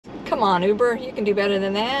Come on, Uber, you can do better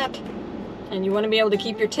than that. And you want to be able to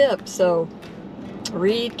keep your tip, so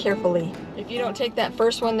read carefully. If you don't take that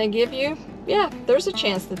first one they give you, yeah, there's a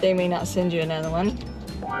chance that they may not send you another one.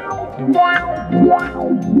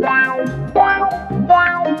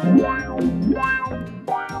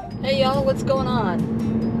 Hey y'all, what's going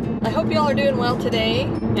on? I hope y'all are doing well today,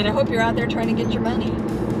 and I hope you're out there trying to get your money,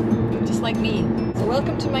 just like me. So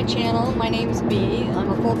welcome to my channel. My name's Bee. I'm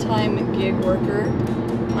a full-time gig worker.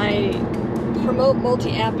 I promote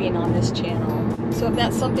multi-apping on this channel. So if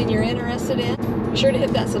that's something you're interested in, be sure to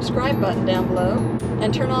hit that subscribe button down below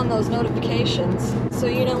and turn on those notifications so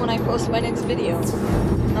you know when I post my next video.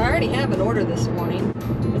 I already have an order this morning.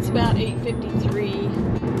 It's about 8:53,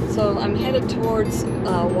 so I'm headed towards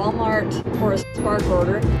Walmart for a Spark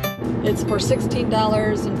order. It's for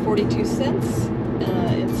 $16.42.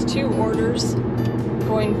 It's 2 orders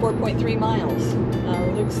going 4.3 miles.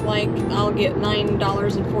 Looks like I'll get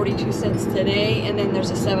 $9.42 today, and then there's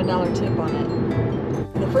a $7 tip on it.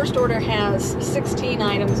 The first order has 16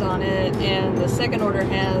 items on it, and the second order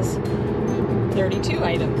has 32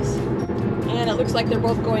 items. And it looks like they're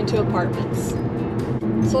both going to apartments.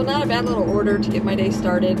 So not a bad little order to get my day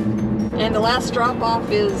started. And the last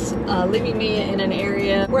drop-off is leaving me in an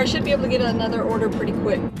area where I should be able to get another order pretty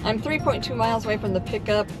quick. I'm 3.2 miles away from the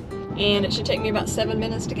pickup, and it should take me about 7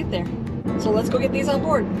 minutes to get there. So let's go get these on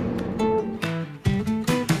board.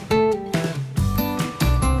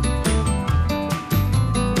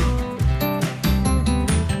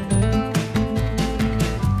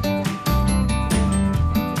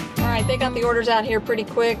 Alright, they got the orders out here pretty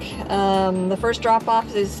quick. The first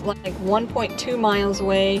drop-off is like 1.2 miles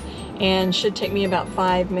away and should take me about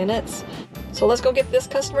 5 minutes. So let's go get this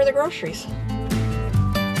customer the groceries.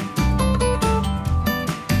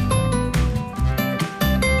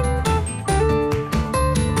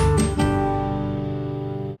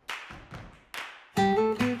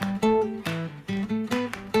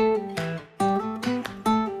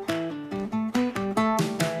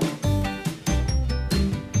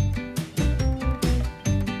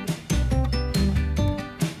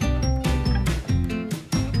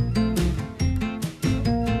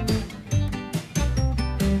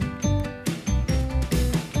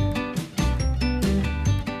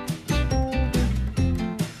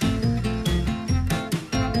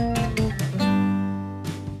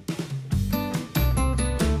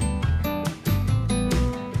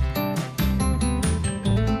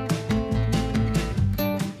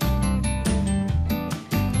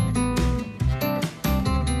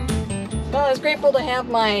 Well, I was grateful to have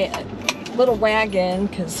my little wagon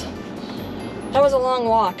because that was a long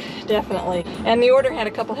walk, definitely. And the order had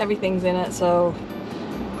a couple heavy things in it, so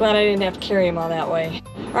glad I didn't have to carry them all that way.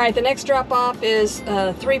 Alright, the next drop-off is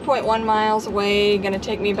 3.1 miles away. Gonna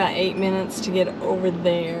take me about 8 minutes to get over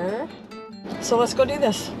there. So let's go do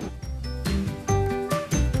this.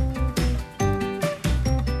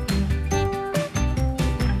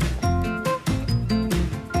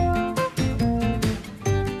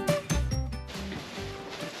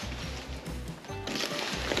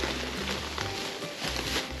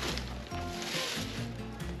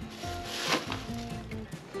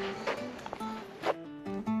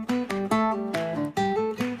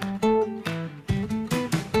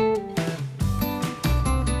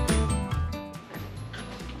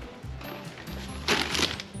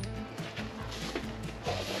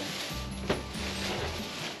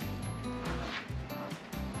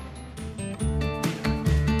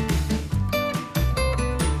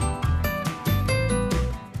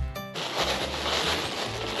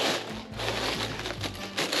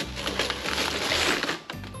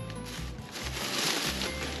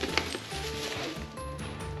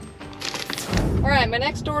 Alright, my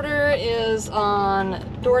next order is on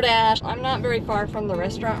DoorDash. I'm not very far from the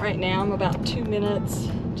restaurant right now. I'm about 2 minutes,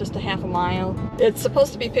 just a half a mile. It's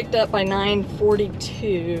supposed to be picked up by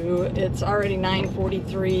 9:42. It's already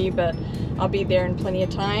 9:43, but I'll be there in plenty of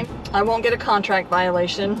time. I won't get a contract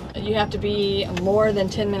violation. You have to be more than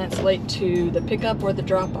 10 minutes late to the pickup or the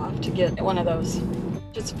drop-off to get one of those.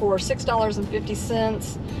 It's for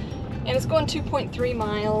 $6.50. And it's going 2.3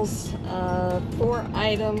 miles, 4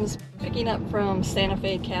 items, picking up from Santa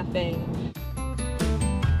Fe Cafe.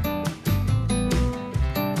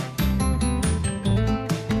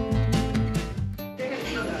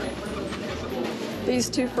 These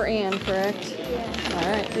 2 for Ann, correct? Yeah. All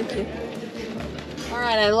right, thank you. All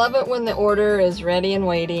right, I love it when the order is ready and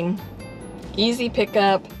waiting. Easy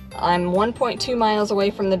pickup. I'm 1.2 miles away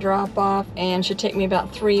from the drop-off and should take me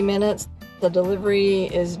about 3 minutes. The delivery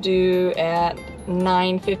is due at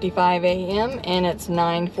 9:55 a.m. and it's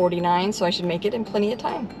 9:49, so I should make it in plenty of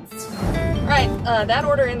time. All right, Alright, that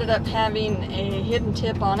order ended up having a hidden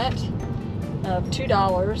tip on it of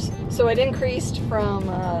 $2. So it increased from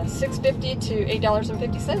 $6.50 to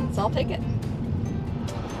 $8.50. I'll take it.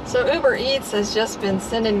 So UberEats has just been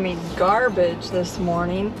sending me garbage this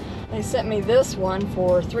morning. They sent me this one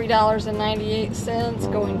for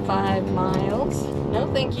 $3.98 going 5 miles.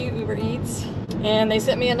 No thank you, UberEats. And they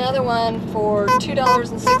sent me another one for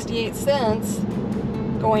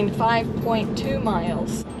 $2.68 going 5.2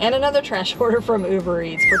 miles. And another trash order from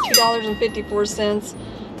UberEats for $2.54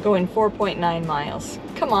 going 4.9 miles.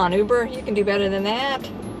 Come on, Uber, you can do better than that.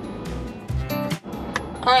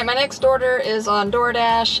 Alright, my next order is on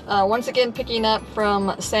DoorDash. Once again, picking up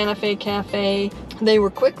from Santa Fe Cafe. They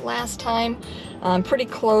were quick last time. I'm pretty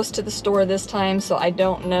close to the store this time, so I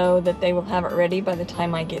don't know that they will have it ready by the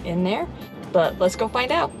time I get in there. But let's go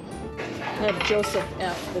find out. I have Joseph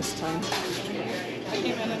F this time.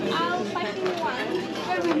 I'll find you one.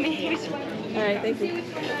 Alright, thank you.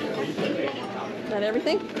 Is that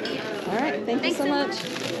everything? Alright, thank you so much.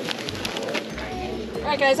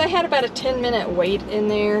 Alright guys, I had about a 10-minute wait in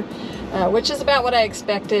there, which is about what I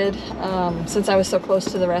expected since I was so close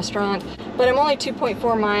to the restaurant. But I'm only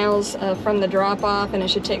 2.4 miles from the drop-off, and it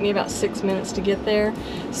should take me about 6 minutes to get there.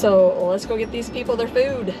 So let's go get these people their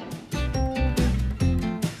food.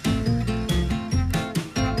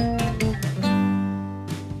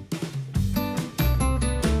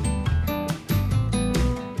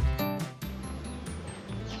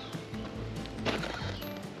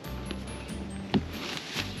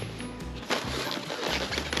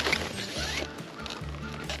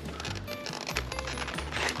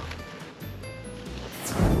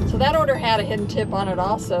 So that order had a hidden tip on it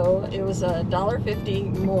also. It was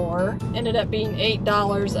 $1.50 more. Ended up being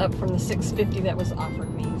 $8 up from the $6.50 that was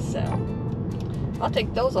offered me. So I'll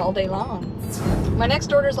take those all day long. My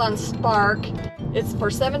next order's on Spark. It's for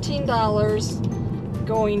 $17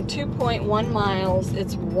 going 2.1 miles.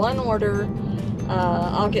 It's one order.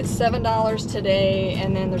 I'll get $7 today,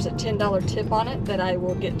 and then there's a $10 tip on it that I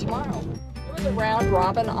will get tomorrow. It was a round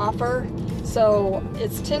robin offer. So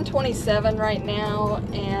it's 10:27 right now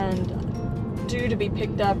and due to be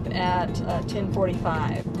picked up at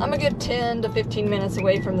 10:45. I'm a good 10 to 15 minutes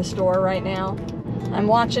away from the store right now. I'm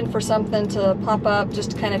watching for something to pop up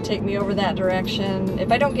just to kind of take me over that direction.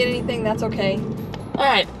 If I don't get anything, that's okay.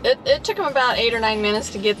 Alright, it took them about 8 or 9 minutes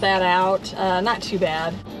to get that out. Not too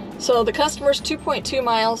bad. So the customer's 2.2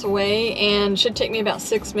 miles away and should take me about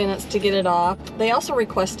 6 minutes to get it off. They also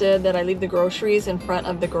requested that I leave the groceries in front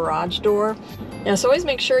of the garage door. Yeah, so always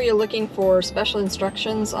make sure you're looking for special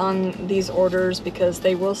instructions on these orders because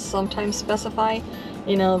they will sometimes specify,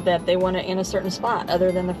 you know, that they want it in a certain spot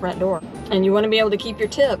other than the front door. And you want to be able to keep your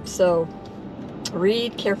tip, so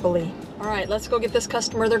read carefully. Alright, let's go get this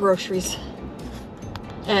customer their groceries.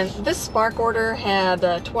 And this Spark order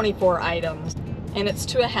had 24 items. And it's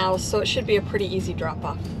to a house, so it should be a pretty easy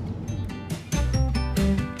drop-off.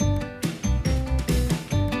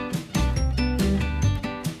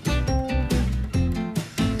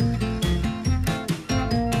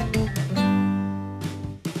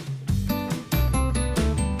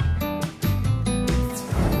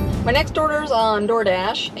 My next order is on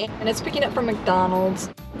DoorDash, and it's picking up from McDonald's.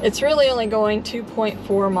 It's really only going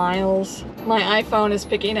 2.4 miles. My iPhone is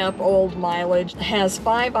picking up old mileage. It has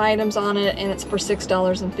 5 items on it and it's for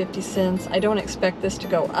 $6.50. I don't expect this to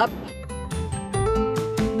go up.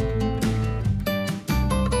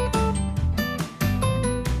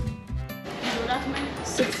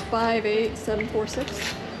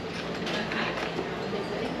 658-746.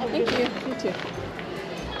 Thank you. You too.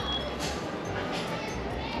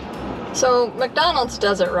 So McDonald's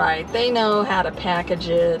does it right. They know how to package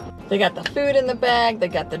it. They got the food in the bag, they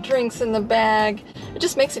got the drinks in the bag. It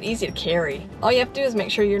just makes it easy to carry. All you have to do is make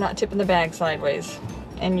sure you're not tipping the bag sideways,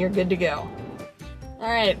 and you're good to go.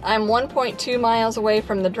 Alright, I'm 1.2 miles away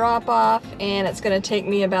from the drop-off, and it's going to take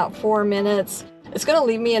me about 4 minutes. It's going to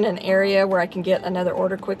leave me in an area where I can get another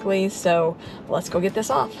order quickly, so let's go get this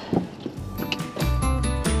off.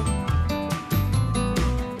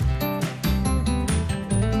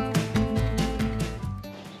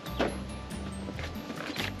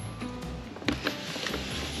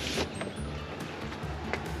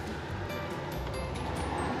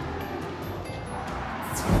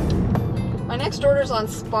 My next order's on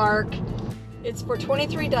Spark. It's for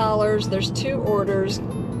 $23. There's 2 orders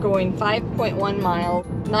going 5.1 miles.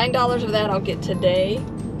 $9 of that I'll get today,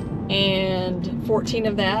 and 14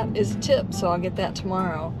 of that is a tip, so I'll get that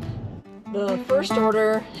tomorrow. The first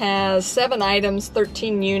order has 7 items,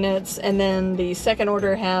 13 units, and then the second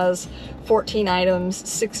order has 14 items,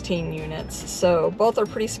 16 units. So both are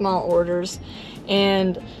pretty small orders,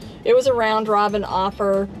 and It was a round robin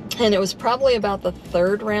offer, and it was probably about the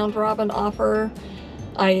third round robin offer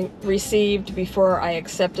I received before I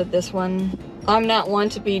accepted this one. I'm not one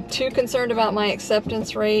to be too concerned about my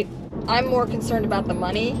acceptance rate. I'm more concerned about the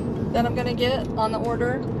money that I'm gonna get on the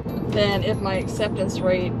order than if my acceptance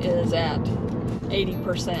rate is at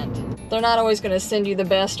 80%. They're not always gonna send you the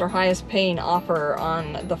best or highest paying offer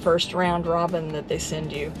on the first round robin that they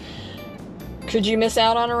send you. Could you miss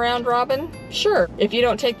out on a round robin? Sure. If you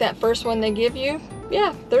don't take that first one they give you,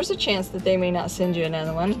 yeah, there's a chance that they may not send you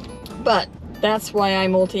another one. But that's why I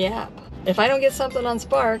multi-app. If I don't get something on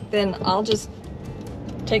Spark, then I'll just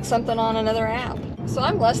take something on another app. So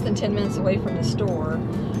I'm less than 10 minutes away from the store.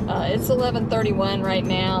 It's 11:31 right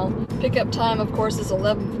now. Pickup time, of course, is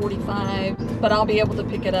 11:45, but I'll be able to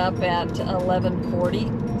pick it up at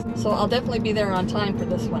 11:40. So I'll definitely be there on time for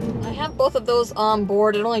this one. I have both of those on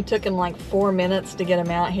board. It only took them like 4 minutes to get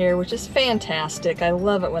them out here, which is fantastic. I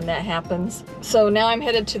love it when that happens. So now I'm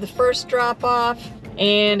headed to the first drop-off,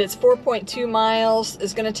 and it's 4.2 miles.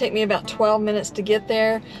 It's gonna take me about 12 minutes to get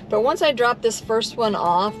there. But once I drop this first one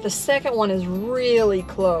off, the second one is really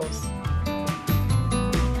close.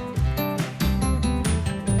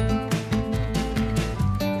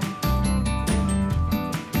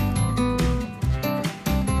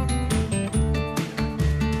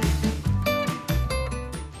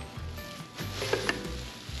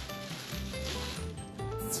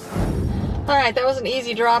 Alright, that was an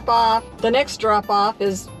easy drop off. The next drop off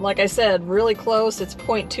is, like I said, really close. It's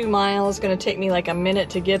 0.2 miles. It's going to take me like a minute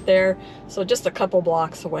to get there. So just a couple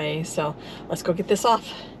blocks away. So let's go get this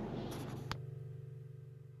off.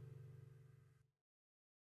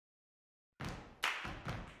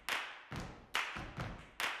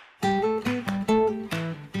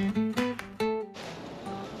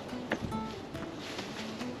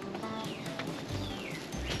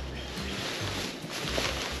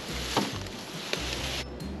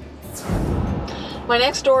 My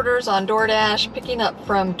next order is on DoorDash, picking up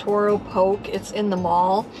from Toro Polk. It's in the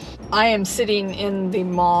mall. I am sitting in the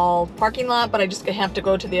mall parking lot, but I just have to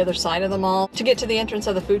go to the other side of the mall to get to the entrance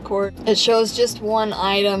of the food court. It shows just one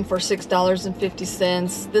item for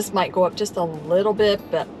 $6.50. This might go up just a little bit,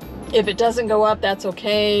 but if it doesn't go up, that's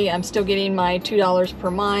okay. I'm still getting my $2 per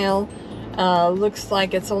mile. Looks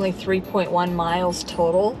like it's only 3.1 miles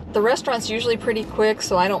total. The restaurant's usually pretty quick,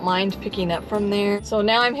 so I don't mind picking up from there. So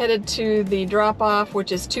now I'm headed to the drop-off,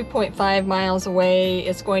 which is 2.5 miles away.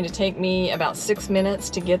 It's going to take me about 6 minutes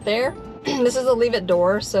to get there. This is a leave it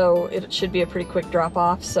door, so it should be a pretty quick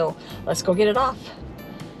drop-off. So let's go get it off.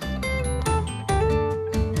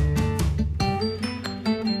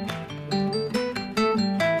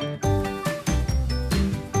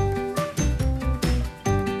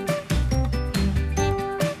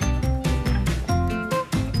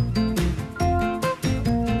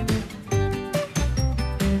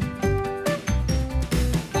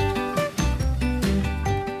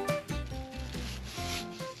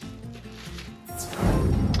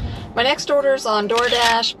 My next order is on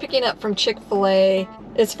DoorDash, picking up from Chick-fil-A.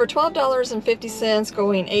 It's for $12.50,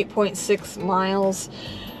 going 8.6 miles.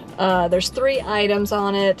 There's 3 items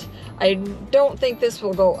on it. I don't think this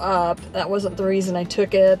will go up. That wasn't the reason I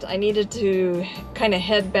took it. I needed to kind of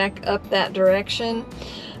head back up that direction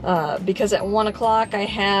because at 1 o'clock I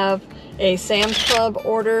have a Sam's Club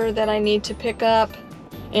order that I need to pick up,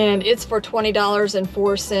 and it's for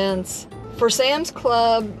 $20.04. For Sam's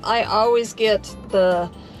Club, I always get the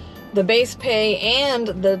base pay and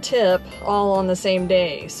the tip all on the same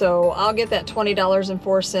day. So I'll get that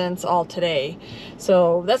 $20.04 all today.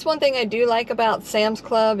 So that's one thing I do like about Sam's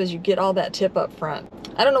Club is you get all that tip up front.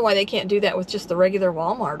 I don't know why they can't do that with just the regular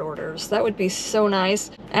Walmart orders. That would be so nice.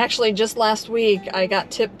 Actually, just last week I got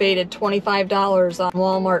tip baited $25 on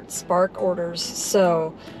Walmart Spark orders.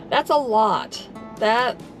 So that's a lot.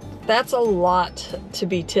 That's a lot to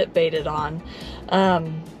be tip baited on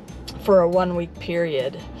for a 1 week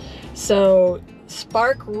period. So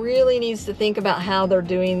Spark really needs to think about how they're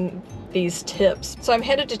doing these tips. So I'm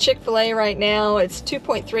headed to Chick-fil-A right now. It's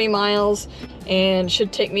 2.3 miles and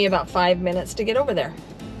should take me about 5 minutes to get over there.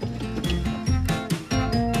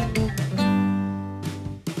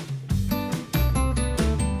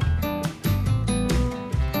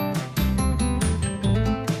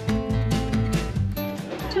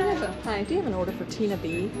 Hi, do you have an order for Tina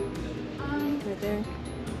B? Right there.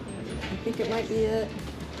 I think it might be it.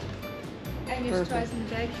 And your fries in the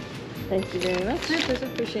bag. Thank you very much. I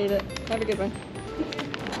appreciate it. Have a good one.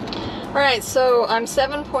 Alright, so I'm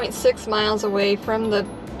 7.6 miles away from the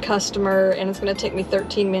customer, and it's going to take me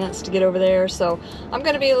 13 minutes to get over there, so I'm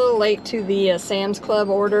going to be a little late to the Sam's Club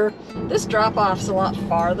order. This drop-off's a lot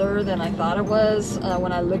farther than I thought it was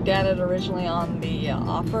when I looked at it originally on the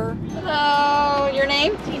offer. Hello, your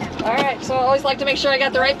name? Tina. Alright, so I always like to make sure I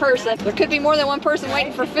got the right person. There could be more than one person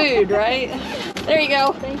waiting for food, right? There you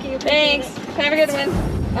go. Thank you. Thanks. Have a good one.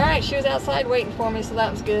 Alright, she was outside waiting for me, so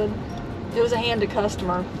that was good. It was a handed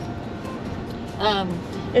customer.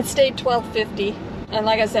 It stayed $12.50, and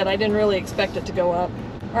like I said, I didn't really expect it to go up.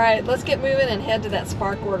 Alright, let's get moving and head to that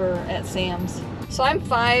Spark order at Sam's. So I'm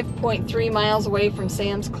 5.3 miles away from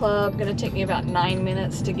Sam's Club. Gonna take me about 9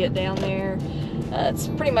 minutes to get down there. It's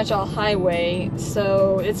pretty much all highway,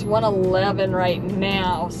 so it's 111 right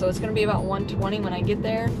now, so it's gonna be about 120 when I get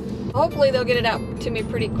there. Hopefully they'll get it out to me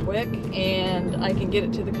pretty quick and I can get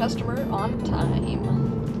it to the customer on time.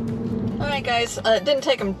 Alright guys, it didn't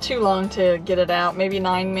take them too long to get it out, maybe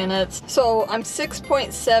 9 minutes. So I'm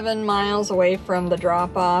 6.7 miles away from the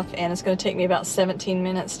drop-off, and it's going to take me about 17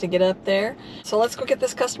 minutes to get up there. So let's go get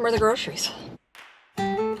this customer the groceries.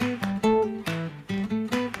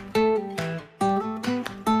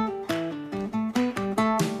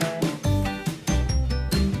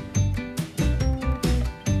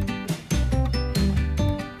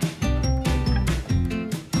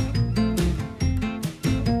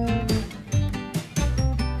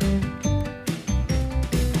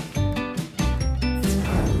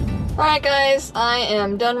 Alright guys, I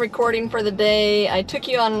am done recording for the day. I took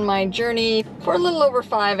you on my journey for a little over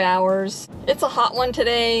 5 hours. It's a hot one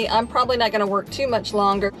today. I'm probably not going to work too much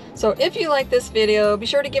longer. So if you like this video, be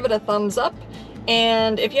sure to give it a thumbs up.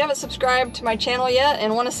 And if you haven't subscribed to my channel yet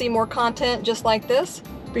and want to see more content just like this,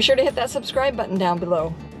 be sure to hit that subscribe button down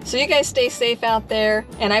below. So you guys stay safe out there,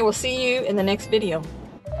 and I will see you in the next video.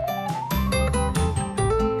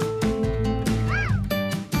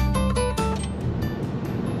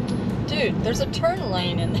 Dude, there's a turn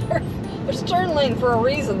lane in there. There's a turn lane for a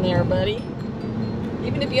reason there, buddy.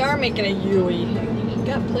 Even if you are making a U-ey, you've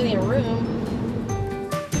got plenty of room.